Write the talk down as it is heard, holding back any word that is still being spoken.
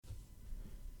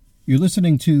You're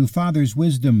listening to Father's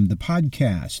Wisdom, the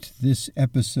podcast. This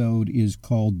episode is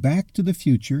called Back to the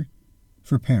Future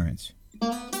for Parents.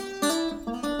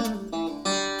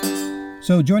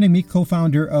 So joining me,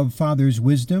 co-founder of Father's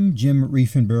Wisdom, Jim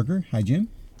Riefenberger. Hi, Jim.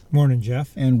 Morning,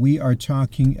 Jeff. And we are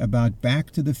talking about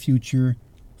Back to the Future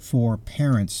for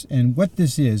Parents. And what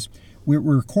this is, we're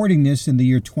recording this in the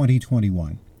year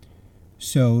 2021.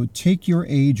 So take your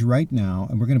age right now,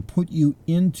 and we're going to put you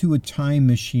into a time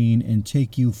machine and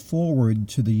take you forward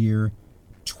to the year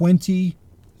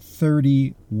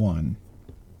 2031.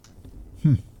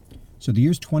 So the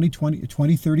year's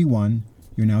 2031.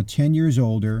 You're now 10 years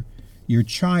older. Your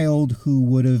child, who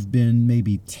would have been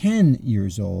maybe 10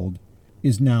 years old,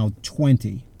 is now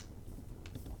 20.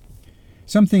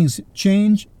 Some things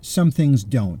change, some things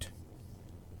don't.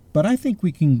 But I think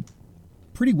we can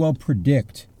pretty well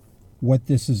predict what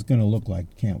this is going to look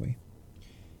like, can't we?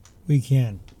 We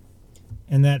can.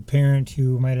 And that parent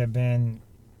who might have been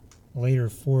later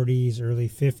 40s, early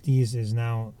 50s is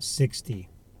now 60.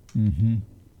 Mm-hmm.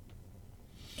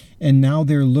 And now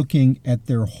they're looking at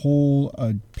their whole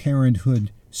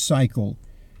parenthood cycle,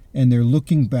 and they're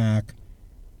looking back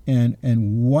and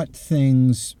what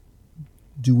things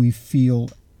do we feel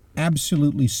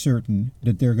absolutely certain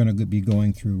that they're going to be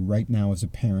going through right now as a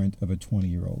parent of a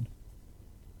 20-year-old.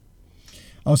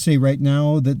 I'll say right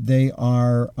now that they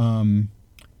are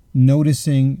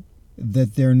noticing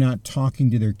that they're not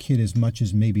talking to their kid as much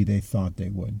as maybe they thought they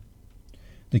would.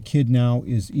 The kid now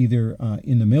is either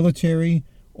in the military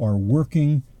or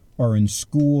working or in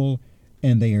school,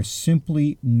 and they are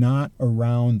simply not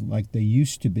around like they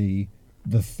used to be.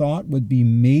 The thought would be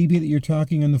maybe that you're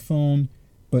talking on the phone,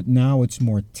 but now it's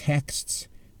more texts.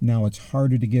 Now it's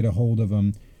harder to get a hold of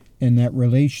them, and that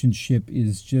relationship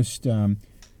is just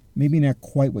maybe not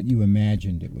quite what you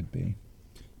imagined it would be.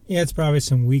 Yeah, it's probably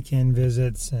some weekend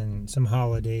visits and some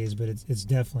holidays, but it's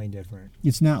definitely different.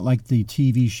 It's not like the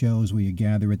TV shows where you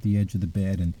gather at the edge of the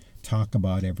bed and talk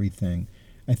about everything.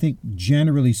 I think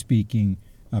generally speaking,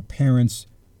 parents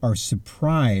are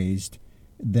surprised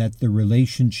that the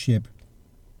relationship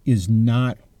is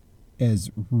not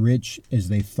as rich as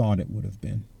they thought it would have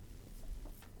been.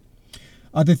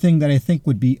 Other thing that I think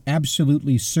would be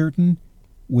absolutely certain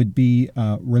would be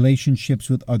relationships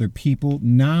with other people.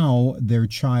 Now their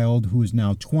child, who is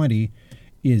now 20,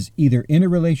 is either in a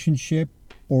relationship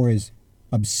or is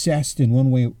obsessed in one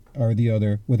way or the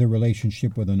other with a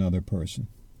relationship with another person.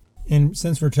 And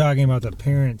since we're talking about the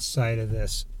parent side of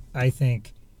this, I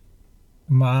think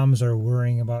moms are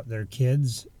worrying about their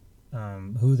kids,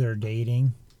 who they're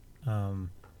dating,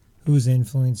 who's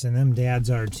influencing them. Dads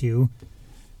are too.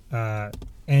 And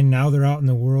now they're out in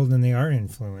the world and they are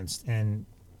influenced. And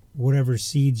whatever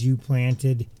seeds you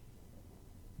planted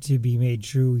to be made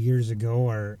true years ago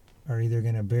are either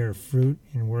going to bear fruit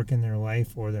and work in their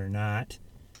life or they're not.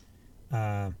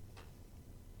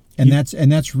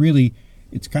 That's really,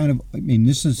 it's kind of, I mean,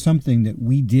 this is something that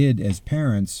we did as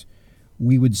parents.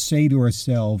 We would say to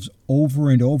ourselves over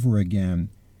and over again,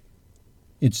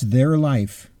 it's their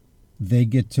life. They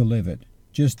get to live it.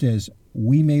 Just as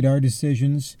we made our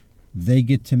decisions, they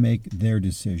get to make their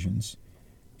decisions.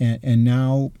 And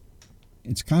now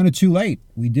it's kind of too late.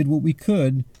 We did what we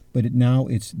could, but now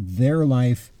it's their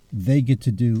life. They get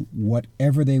to do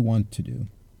whatever they want to do.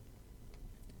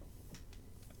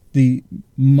 The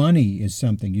money is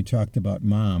something you talked about.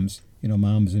 Moms,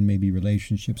 moms and maybe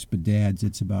relationships, but dads,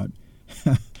 it's about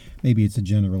maybe it's a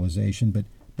generalization,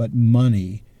 but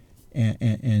money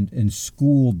and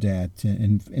school debt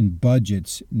and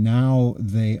budgets. Now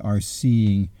they are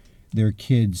seeing their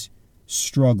kids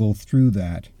struggle through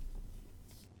that.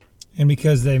 And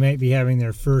because they might be having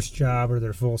their first job or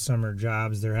their full summer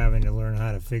jobs, they're having to learn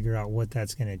how to figure out what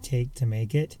that's going to take to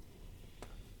make it.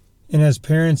 And as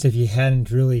parents, if you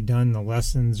hadn't really done the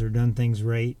lessons or done things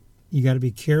right, you got to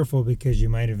be careful because you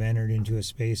might have entered into a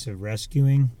space of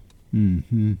rescuing.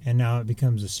 Mm-hmm. And now it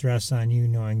becomes a stress on you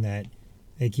knowing that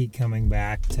they keep coming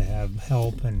back to have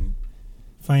help and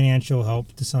financial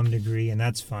help to some degree, and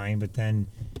that's fine. But then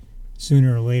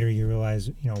sooner or later you realize,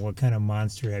 what kind of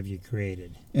monster have you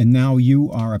created? And now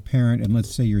you are a parent, and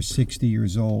let's say you're 60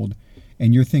 years old,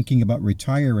 and you're thinking about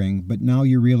retiring, but now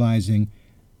you're realizing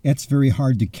it's very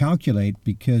hard to calculate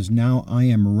because now I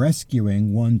am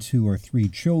rescuing 1, 2, or 3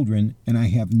 children, and I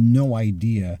have no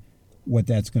idea what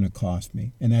that's going to cost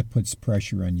me. And that puts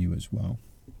pressure on you as well.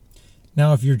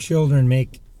 Now, if your children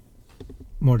make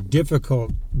more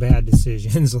difficult bad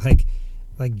decisions like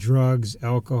drugs,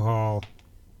 alcohol,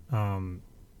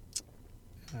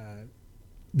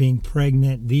 being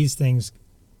pregnant, these things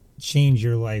change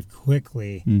your life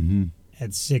quickly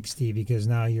at 60 because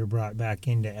now you're brought back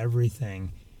into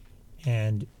everything.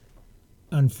 And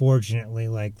unfortunately,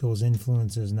 like, those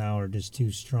influences now are just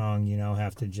too strong. You now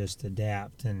have to just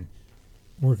adapt and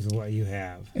work with what you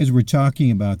have. As we're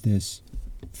talking about this,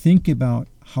 think about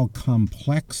how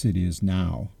complex it is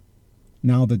now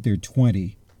that they're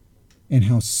 20, and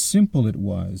how simple it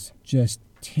was just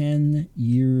 10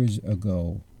 years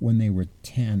ago when they were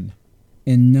 10,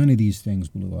 and none of these things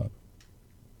blew up.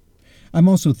 I'm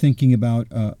also thinking about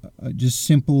just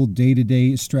simple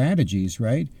day-to-day strategies,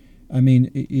 right? I mean,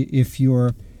 if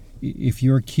your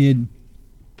kid,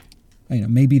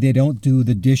 maybe they don't do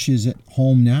the dishes at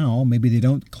home now, maybe they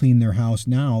don't clean their house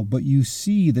now, but you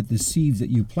see that the seeds that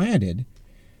you planted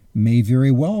may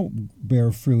very well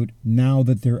bear fruit now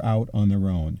that they're out on their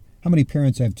own. How many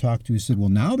parents I've talked to said, well,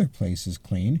 now their place is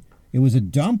clean. It was a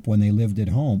dump when they lived at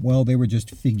home. Well, they were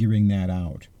just figuring that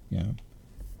out. Yeah.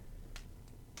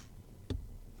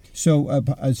 So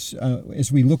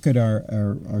as we look at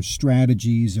our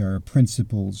strategies, our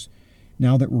principles,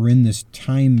 now that we're in this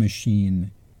time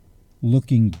machine,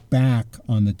 looking back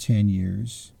on the 10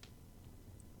 years,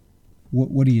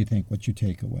 what do you think? What's your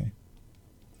takeaway?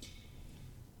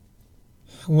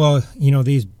 Well,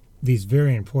 these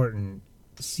very important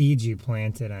seeds you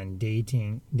planted on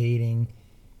dating,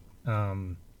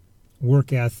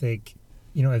 work ethic,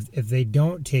 if they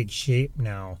don't take shape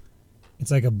now, it's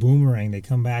like a boomerang. They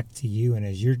come back to you, and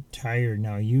as you're tired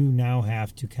now, you now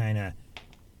have to kind of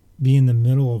be in the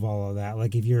middle of all of that.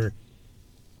 Like, if your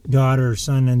daughter or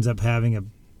son ends up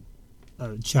having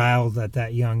a child at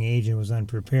that young age and was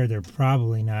unprepared, they're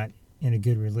probably not in a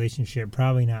good relationship,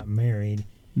 probably not married,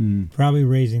 probably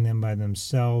raising them by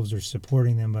themselves or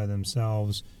supporting them by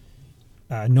themselves,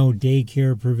 no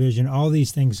daycare provision. All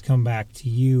these things come back to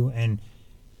you, and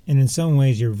in some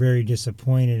ways you're very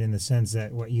disappointed in the sense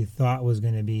that what you thought was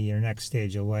going to be your next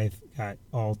stage of life got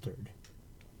altered.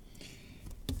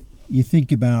 You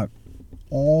think about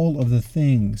all of the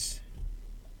things,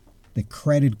 the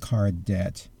credit card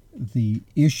debt, the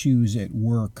issues at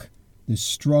work, the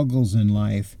struggles in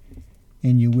life,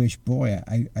 and you wish, boy,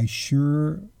 I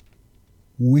sure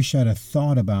wish I'd have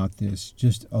thought about this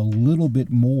just a little bit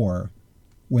more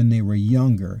when they were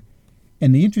younger.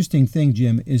 And the interesting thing,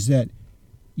 Jim, is that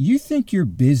you think you're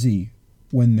busy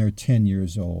when they're 10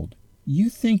 years old. You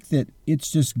think that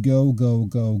it's just go, go,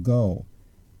 go, go.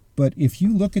 But if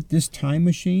you look at this time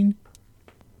machine,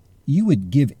 you would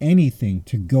give anything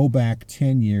to go back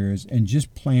 10 years and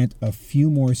just plant a few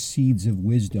more seeds of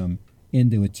wisdom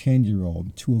into a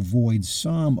 10-year-old to avoid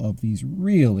some of these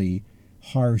really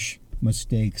harsh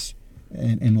mistakes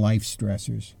and life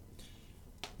stressors.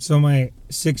 So my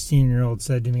 16-year-old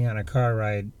said to me on a car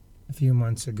ride a few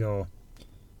months ago,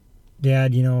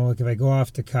 Dad, if I go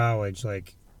off to college,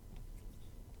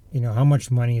 how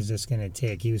much money is this going to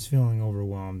take? He was feeling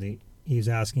overwhelmed. He was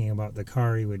asking about the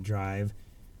car he would drive,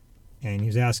 and he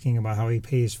was asking about how he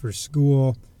pays for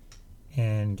school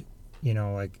and,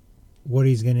 what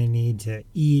he's going to need to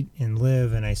eat and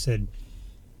live. And I said,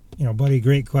 buddy,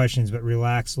 great questions, but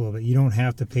relax a little bit. You don't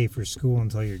have to pay for school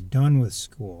until you're done with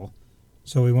school,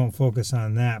 so we won't focus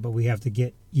on that, but we have to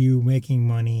get you making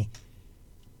money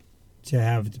to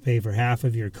have to pay for half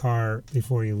of your car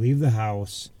before you leave the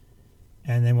house,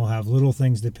 and then we'll have little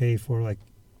things to pay for, like,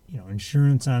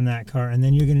 insurance on that car, and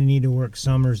then you're going to need to work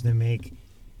summers to make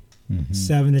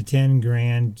 $7 to $10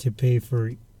 grand to pay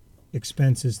for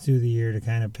expenses through the year, to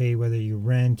kind of pay whether you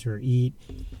rent or eat,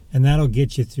 and that'll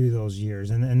get you through those years,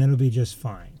 and it'll be just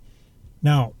fine.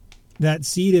 Now, that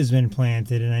seed has been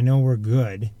planted, and I know we're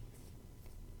good.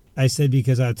 I said,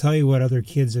 because I'll tell you what other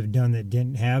kids have done that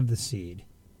didn't have the seed.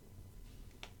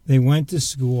 They went to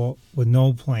school with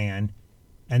no plan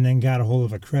and then got a hold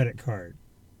of a credit card.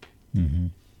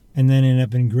 And then ended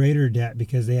up in greater debt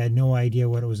because they had no idea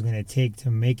what it was going to take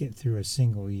to make it through a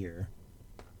single year.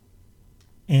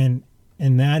 And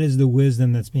that is the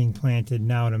wisdom that's being planted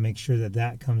now to make sure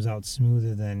that comes out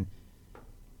smoother than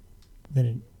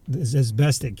it, as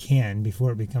best it can,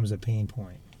 before it becomes a pain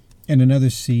point. And another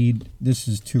seed, this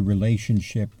is to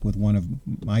relationship with one of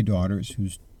my daughters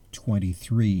who's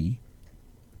 23,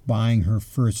 buying her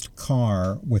first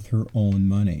car with her own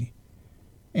money.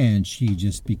 And she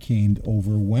just became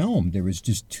overwhelmed. There was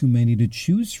just too many to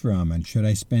choose from. And should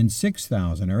I spend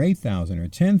 $6,000 or $8,000 or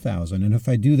 $10,000? And if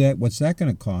I do that, what's that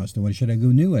going to cost? And what should I go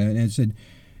new?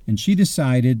 And she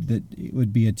decided that it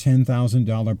would be a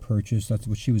 $10,000 purchase. That's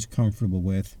what she was comfortable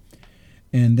with.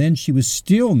 And then she was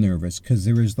still nervous because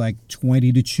there was like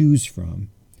 20 to choose from.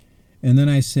 And then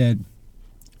I said,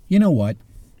 you know what?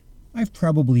 I've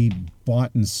probably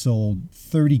bought and sold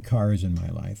 30 cars in my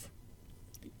life.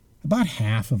 About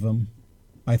half of them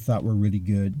I thought were really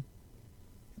good.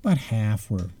 About half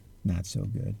were not so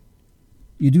good.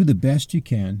 You do the best you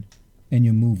can, and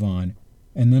you move on.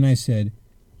 And then I said,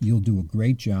 you'll do a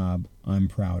great job. I'm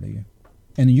proud of you.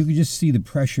 And you could just see the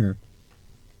pressure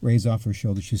raise off her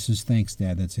shoulder. She says, thanks,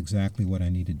 Dad. That's exactly what I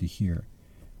needed to hear.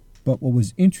 But what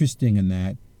was interesting in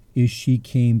that is she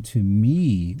came to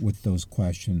me with those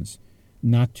questions,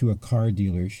 not to a car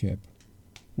dealership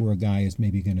where a guy is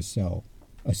maybe going to sell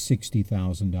a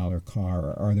 $60,000 car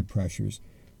or other pressures.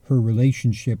 Her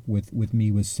relationship with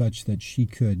me was such that she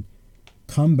could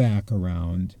come back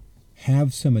around,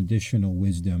 have some additional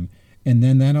wisdom, and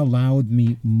then that allowed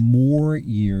me more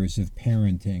years of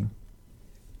parenting.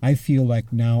 I feel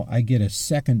like now I get a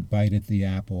second bite at the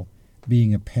apple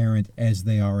being a parent as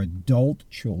they are adult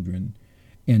children,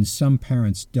 and some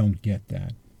parents don't get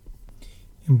that.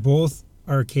 In both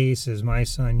our cases, my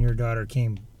son, your daughter,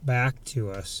 came back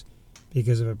to us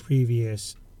because of a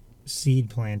previous seed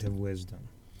plant of wisdom.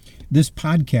 This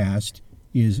podcast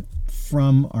is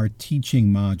from our teaching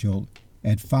module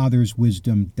at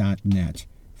fatherswisdom.net.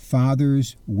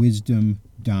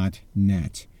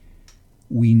 fatherswisdom.net.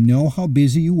 We know how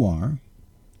busy you are.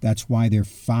 That's why they're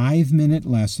 5-minute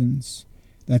lessons.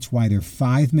 That's why they're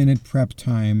 5-minute prep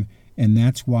time. And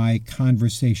that's why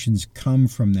conversations come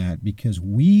from that, because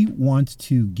we want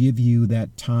to give you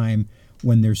that time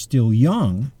when they're still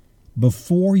young,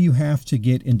 before you have to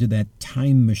get into that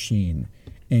time machine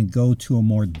and go to a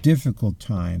more difficult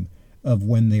time of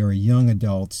when they are young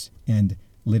adults and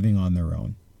living on their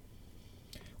own.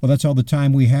 Well, that's all the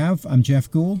time we have. I'm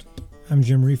Jeff Gould. I'm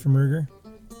Jim Riefenberger.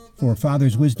 For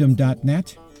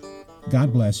fatherswisdom.net,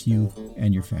 God bless you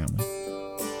and your family.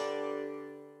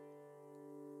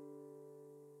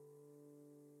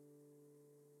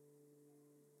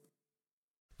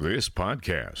 This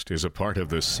podcast is a part of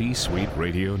the C-Suite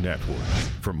Radio Network.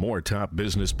 For more top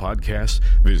business podcasts,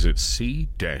 visit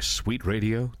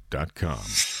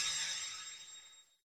c-suiteradio.com.